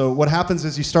 So what happens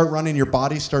is you start running, your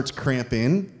body starts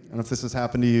cramping. I don't know if this has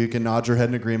happened to you. You can nod your head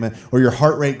in agreement. Or your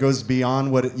heart rate goes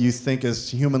beyond what you think is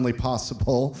humanly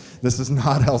possible. This is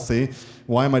not healthy.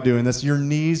 Why am I doing this? Your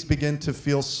knees begin to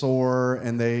feel sore,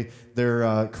 and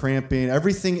they're cramping.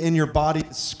 Everything in your body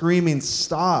is screaming,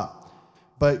 stop.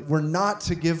 But we're not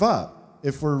to give up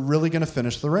if we're really going to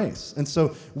finish the race. And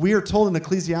so we are told in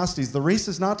Ecclesiastes, the race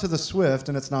is not to the swift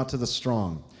and it's not to the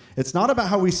strong. It's not about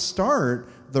how we start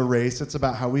the race, it's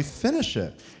about how we finish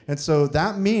it. And so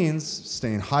that means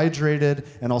staying hydrated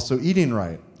and also eating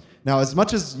right. Now, as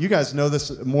much as you guys know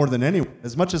this more than anyone,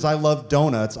 as much as I love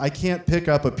donuts, I can't pick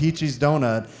up a Peachy's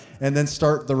donut and then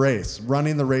start the race,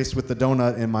 running the race with the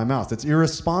donut in my mouth. It's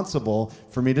irresponsible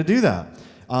for me to do that.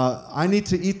 I need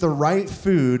to eat the right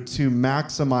food to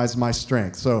maximize my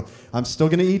strength. So I'm still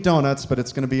going to eat donuts, but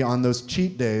it's going to be on those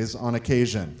cheat days on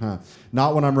occasion,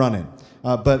 not when I'm running.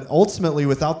 But ultimately,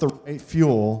 without the right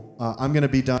fuel, I'm going to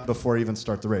be done before I even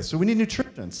start the race. So we need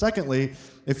nutrition. Secondly,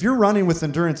 if you're running with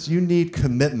endurance, you need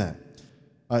commitment.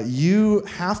 You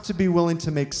have to be willing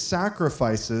to make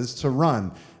sacrifices to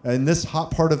run. In this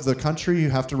hot part of the country, you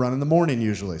have to run in the morning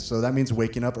usually. So that means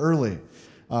waking up early.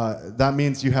 That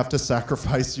means you have to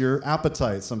sacrifice your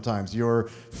appetite sometimes, your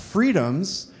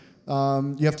freedoms.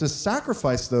 You have to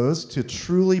sacrifice those to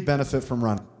truly benefit from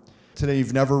running. Today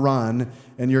you've never run,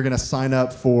 and you're going to sign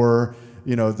up for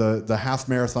the half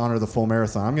marathon or the full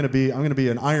marathon. I'm going to be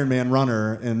an Ironman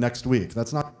runner in next week.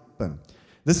 That's not happen.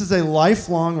 This is a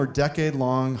lifelong or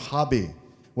decade-long hobby.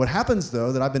 What happens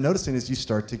though that I've been noticing is you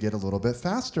start to get a little bit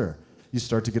faster. You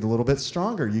start to get a little bit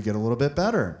stronger. You get a little bit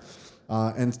better.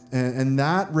 And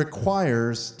that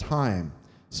requires time.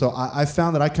 So I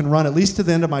found that I can run at least to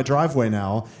the end of my driveway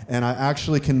now, and I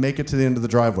actually can make it to the end of the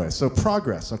driveway. So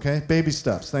progress, okay? Baby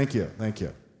steps. Thank you.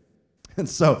 And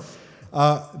so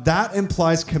that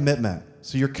implies commitment.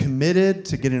 So you're committed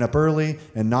to getting up early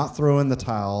and not throwing the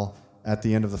towel at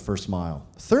the end of the first mile.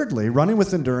 Thirdly, running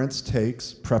with endurance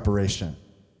takes preparation.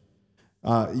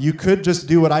 You could just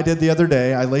do what I did the other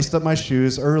day. I laced up my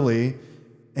shoes early,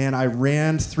 and I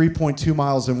ran 3.2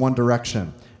 miles in one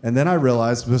direction. And then I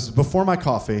realized, this was before my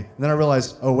coffee, and then I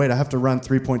realized, oh wait, I have to run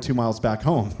 3.2 miles back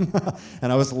home.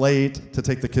 And I was late to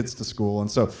take the kids to school. And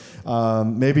so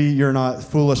maybe you're not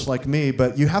foolish like me,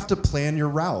 but you have to plan your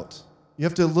route. You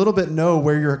have to a little bit know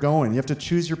where you're going. You have to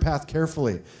choose your path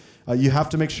carefully. You have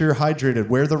to make sure you're hydrated,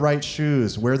 wear the right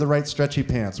shoes, wear the right stretchy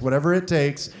pants. Whatever it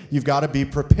takes, you've got to be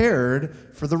prepared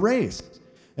for the race.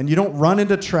 And you don't run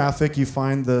into traffic, you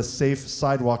find the safe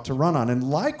sidewalk to run on. And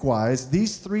likewise,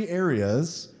 these three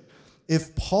areas,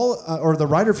 if Paul or the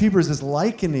writer of Hebrews is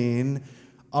likening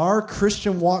our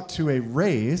Christian walk to a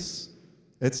race,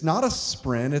 it's not a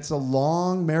sprint, it's a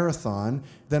long marathon,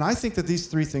 then I think that these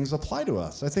three things apply to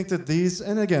us. I think that these,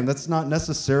 and again, that's not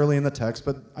necessarily in the text,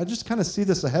 but I just kind of see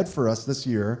this ahead for us this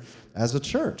year as a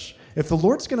church. If the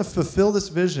Lord's going to fulfill this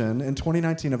vision in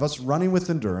 2019 of us running with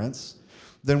endurance,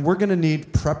 then we're going to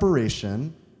need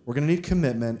preparation, we're going to need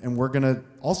commitment, and we're going to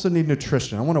also need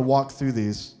nutrition. I want to walk through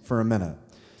these for a minute.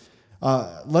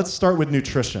 Let's start with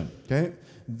nutrition, okay?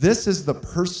 This is the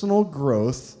personal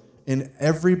growth in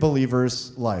every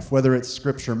believer's life, whether it's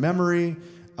scripture memory,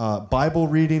 Bible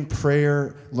reading,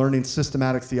 prayer, learning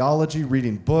systematic theology,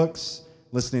 reading books,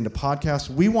 listening to podcasts.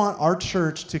 We want our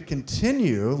church to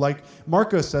continue, like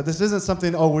Marco said, this isn't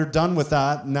something, we're done with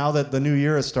that now that the new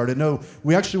year has started. No,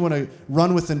 we actually want to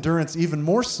run with endurance even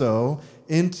more so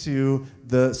into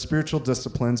the spiritual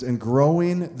disciplines and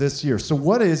growing this year. So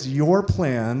what is your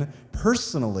plan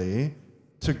personally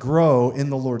to grow in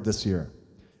the Lord this year?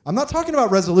 I'm not talking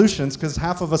about resolutions because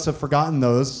half of us have forgotten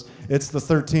those. It's the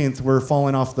 13th. We're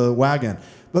falling off the wagon.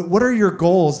 But what are your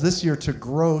goals this year to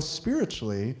grow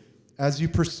spiritually as you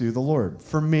pursue the Lord?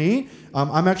 For me,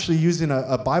 I'm actually using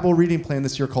a Bible reading plan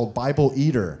this year called Bible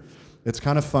Eater. It's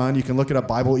kind of fun. You can look it up,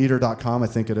 BibleEater.com, I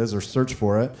think it is, or search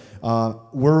for it.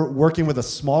 We're working with a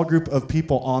small group of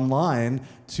people online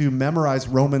to memorize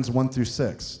Romans 1 through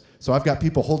 6. So I've got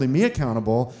people holding me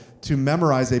accountable to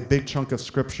memorize a big chunk of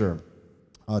Scripture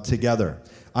together.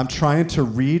 I'm trying to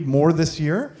read more this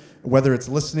year, whether it's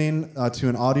listening to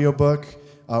an audiobook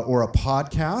or a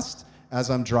podcast as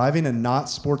I'm driving, and not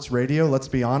sports radio. Let's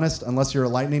be honest, unless you're a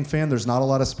Lightning fan, there's not a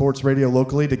lot of sports radio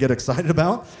locally to get excited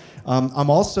about. I'm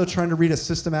also trying to read a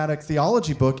systematic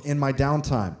theology book in my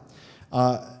downtime.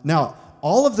 Now,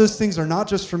 all of those things are not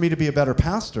just for me to be a better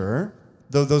pastor,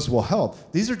 though those will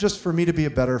help. These are just for me to be a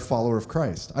better follower of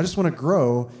Christ. I just want to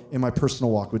grow in my personal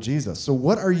walk with Jesus. So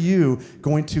what are you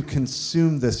going to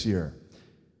consume this year?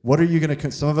 What are you going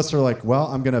to, some of us are like, well,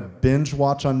 I'm going to binge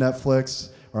watch on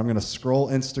Netflix, or I'm going to scroll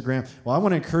Instagram. Well, I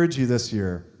want to encourage you this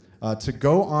year to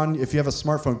go on, if you have a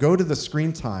smartphone, go to the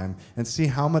screen time and see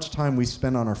how much time we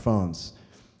spend on our phones.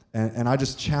 And I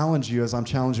just challenge you, as I'm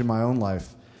challenging my own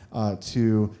life,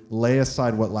 to lay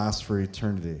aside what lasts for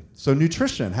eternity. So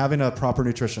nutrition, having a proper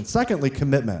nutrition. Secondly,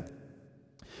 commitment.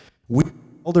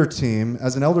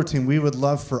 As an elder team, we would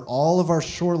love for all of our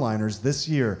shoreliners this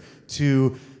year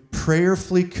to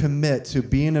prayerfully commit to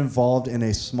being involved in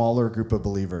a smaller group of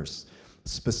believers,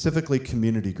 specifically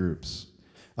community groups.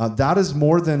 That is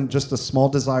more than just a small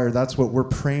desire. That's what we're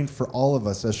praying for all of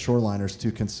us as shoreliners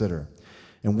to consider.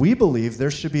 And we believe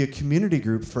there should be a community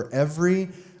group for every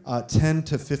 10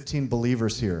 to 15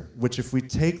 believers here, which if we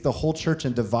take the whole church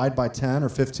and divide by 10 or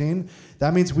 15,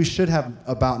 that means we should have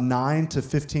about 9 to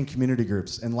 15 community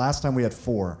groups. And last time we had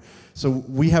 4. So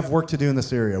we have work to do in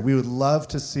this area. We would love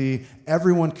to see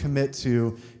everyone commit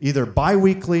to either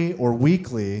bi-weekly or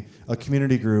weekly a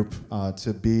community group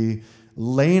to be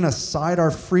laying aside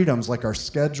our freedoms, like our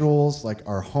schedules, like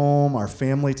our home, our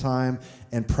family time,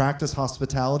 and practice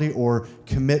hospitality or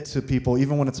commit to people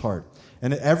even when it's hard.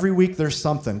 And every week there's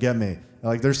something, get me?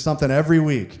 Like there's something every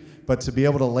week, but to be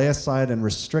able to lay aside and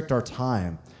restrict our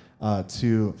time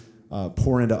to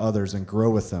pour into others and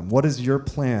grow with them. What is your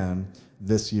plan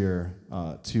this year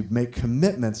to make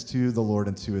commitments to the Lord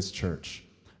and to His church?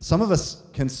 Some of us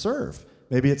can serve.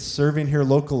 Maybe it's serving here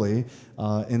locally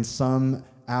in some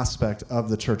aspect of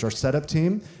the church. Our setup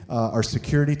team, our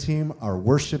security team, our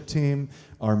worship team,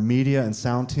 our media and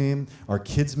sound team, our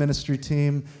kids ministry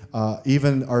team,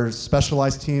 even our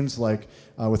specialized teams like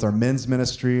with our men's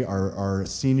ministry, our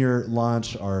senior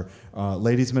lunch, our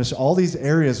ladies ministry, all these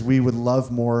areas we would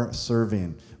love more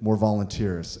serving, more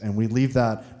volunteers. And we leave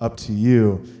that up to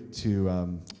you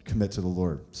to commit to the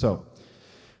Lord. So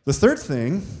the third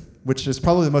thing, which is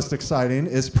probably the most exciting,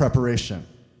 is preparation.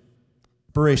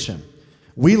 Preparation.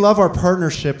 We love our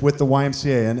partnership with the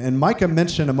YMCA, and Micah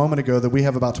mentioned a moment ago that we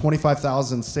have about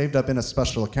 $25,000 saved up in a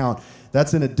special account.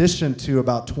 That's in addition to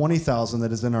about $20,000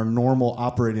 that is in our normal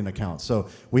operating account. So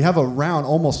we have around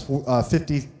almost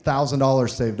 $50,000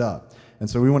 saved up, and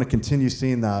so we want to continue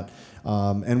seeing that.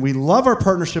 And we love our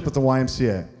partnership with the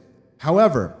YMCA.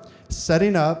 However,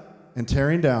 setting up and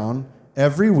tearing down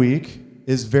every week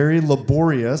is very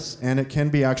laborious, and it can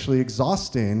be actually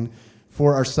exhausting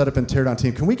for our setup and teardown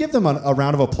team. Can we give them a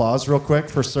round of applause real quick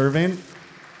for serving?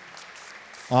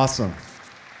 Awesome.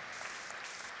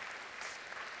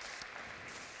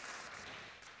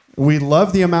 We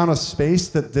love the amount of space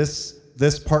that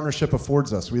this partnership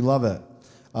affords us. We love it.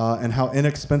 And how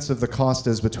inexpensive the cost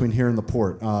is between here and the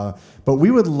port. But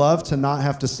we would love to not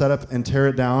have to set up and tear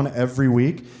it down every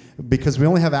week because we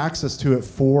only have access to it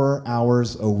 4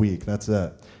 hours a week. That's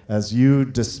it. As you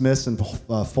dismiss and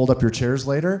fold up your chairs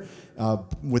later,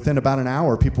 within about an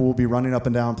hour, people will be running up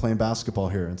and down playing basketball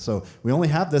here. And so we only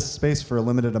have this space for a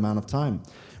limited amount of time.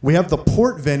 We have the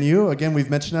port venue. Again, we've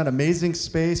mentioned that amazing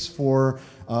space for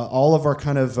all of our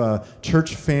kind of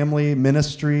church family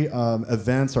ministry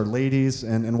events, our ladies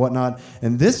and whatnot.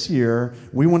 And this year,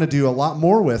 we want to do a lot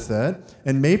more with it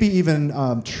and maybe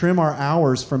even trim our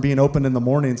hours from being open in the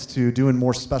mornings to doing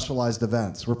more specialized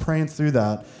events. We're praying through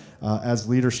that as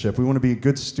leadership. We want to be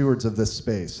good stewards of this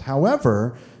space.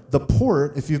 However, the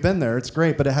port, if you've been there, it's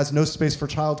great, but it has no space for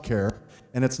childcare,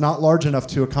 and it's not large enough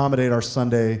to accommodate our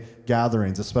Sunday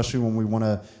gatherings, especially when we want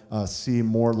to see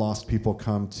more lost people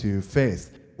come to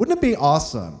faith. Wouldn't it be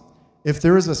awesome if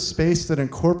there was a space that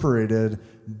incorporated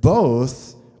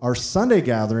both our Sunday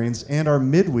gatherings and our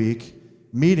midweek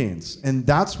meetings? And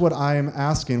that's what I'm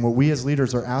asking, what we as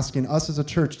leaders are asking us as a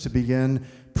church to begin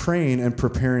praying and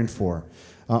preparing for.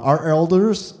 Our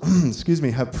elders,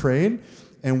 have prayed,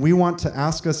 and we want to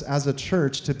ask us as a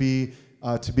church to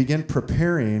begin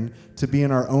preparing to be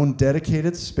in our own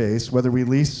dedicated space, whether we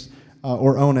lease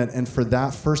or own it, and for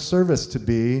that first service to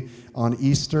be on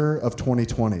Easter of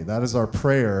 2020. That is our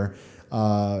prayer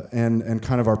and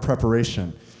kind of our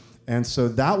preparation. And so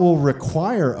that will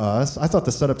require us, I thought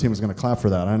the setup team was going to clap for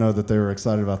that. I know that they were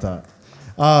excited about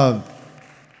that.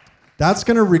 That's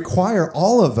going to require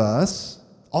all of us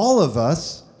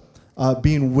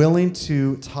being willing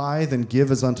to tithe and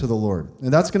give as unto the Lord.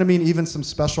 And that's going to mean even some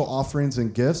special offerings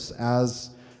and gifts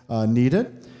as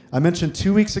needed. I mentioned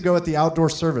 2 weeks ago at the outdoor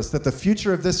service that the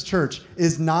future of this church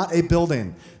is not a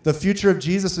building. The future of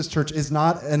Jesus' church is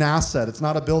not an asset. It's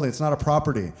not a building. It's not a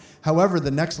property. However,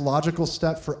 the next logical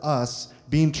step for us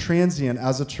being transient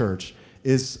as a church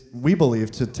is, we believe,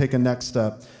 to take a next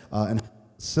step and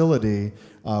facility,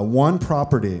 one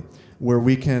property where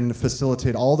we can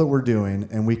facilitate all that we're doing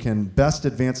and we can best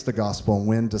advance the gospel and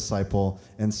win, disciple,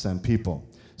 and send people.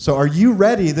 So are you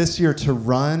ready this year to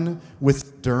run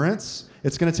with endurance?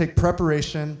 It's going to take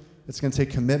preparation. It's going to take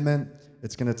commitment.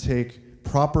 It's going to take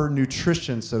proper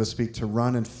nutrition, so to speak, to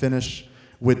run and finish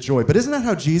with joy. But isn't that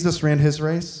how Jesus ran his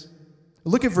race?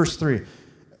 Look at verse 3.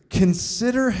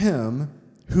 Consider him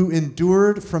who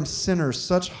endured from sinners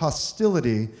such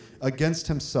hostility against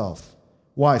himself.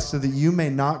 Why? So that you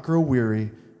may not grow weary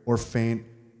or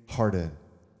faint-hearted.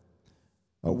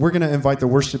 We're going to invite the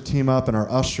worship team up and our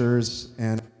ushers,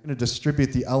 and we're going to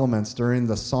distribute the elements during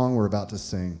the song we're about to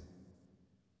sing.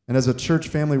 And as a church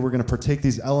family, we're going to partake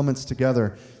these elements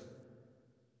together.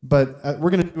 But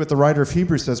we're going to do what the writer of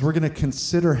Hebrews says. We're going to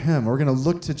consider him. We're going to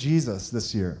look to Jesus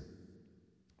this year.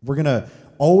 We're going to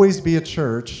always be a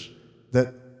church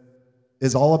that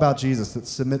is all about Jesus, that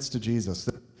submits to Jesus,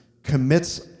 that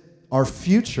commits our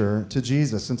future to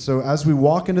Jesus. And so as we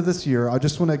walk into this year, I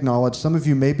just want to acknowledge some of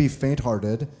you may be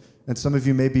faint-hearted and some of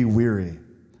you may be weary.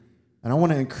 And I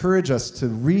want to encourage us to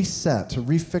reset, to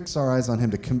refix our eyes on him,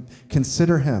 to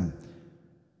consider him.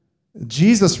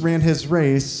 Jesus ran his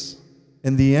race,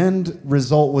 and the end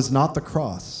result was not the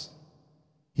cross.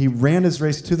 He ran his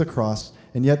race to the cross,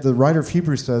 and yet the writer of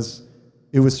Hebrews says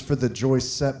it was for the joy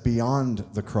set beyond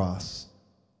the cross.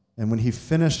 And when he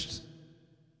finished,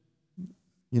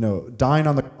 dying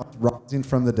on the cross, rising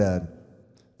from the dead,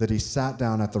 that he sat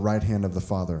down at the right hand of the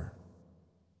Father.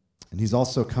 And he's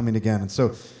also coming again. And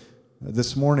so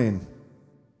this morning,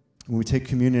 when we take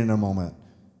communion in a moment,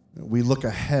 we look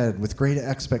ahead with great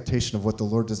expectation of what the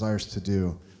Lord desires to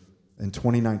do in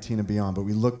 2019 and beyond, but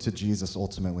we look to Jesus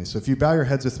ultimately. So if you bow your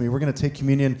heads with me, we're going to take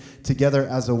communion together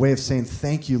as a way of saying,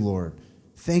 thank you, Lord.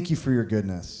 Thank you for your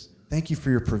goodness. Thank you for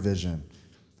your provision.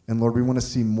 And Lord, we want to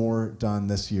see more done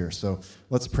this year. So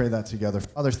let's pray that together.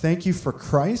 Father, thank you for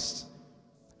Christ.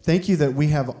 Thank you that we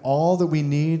have all that we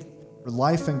need for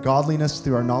life and godliness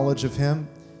through our knowledge of him.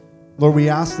 Lord, we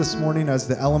ask this morning as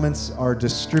the elements are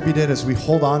distributed, as we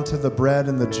hold on to the bread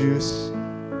and the juice,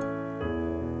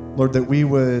 Lord, that we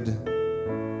would,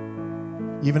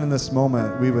 even in this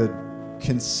moment, we would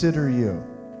consider you.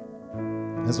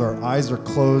 As our eyes are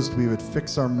closed, we would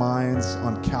fix our minds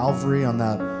on Calvary, on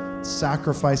that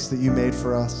sacrifice that you made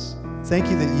for us. Thank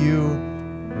you that you,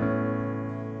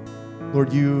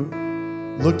 Lord, you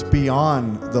looked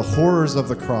beyond the horrors of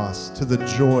the cross to the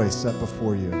joy set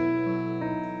before you.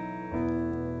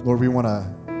 Lord, we want to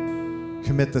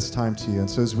commit this time to you. And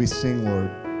so as we sing, Lord,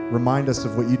 remind us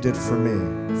of what you did for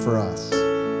me, for us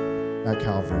at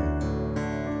Calvary.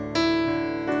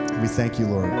 We thank you,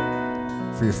 Lord,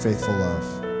 for your faithful love.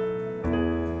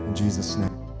 In Jesus' name.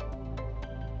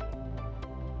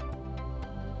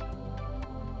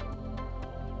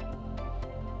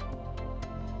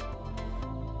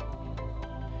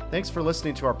 Thanks for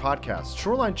listening to our podcast.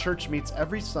 Shoreline Church meets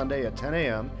every Sunday at 10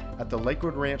 a.m. at the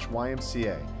Lakewood Ranch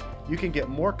YMCA. You can get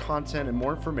more content and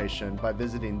more information by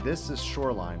visiting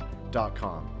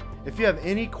thisisshoreline.com. If you have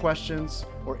any questions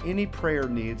or any prayer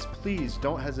needs, please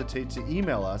don't hesitate to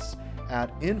email us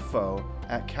at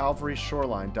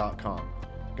info@calvaryshoreline.com.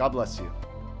 God bless you.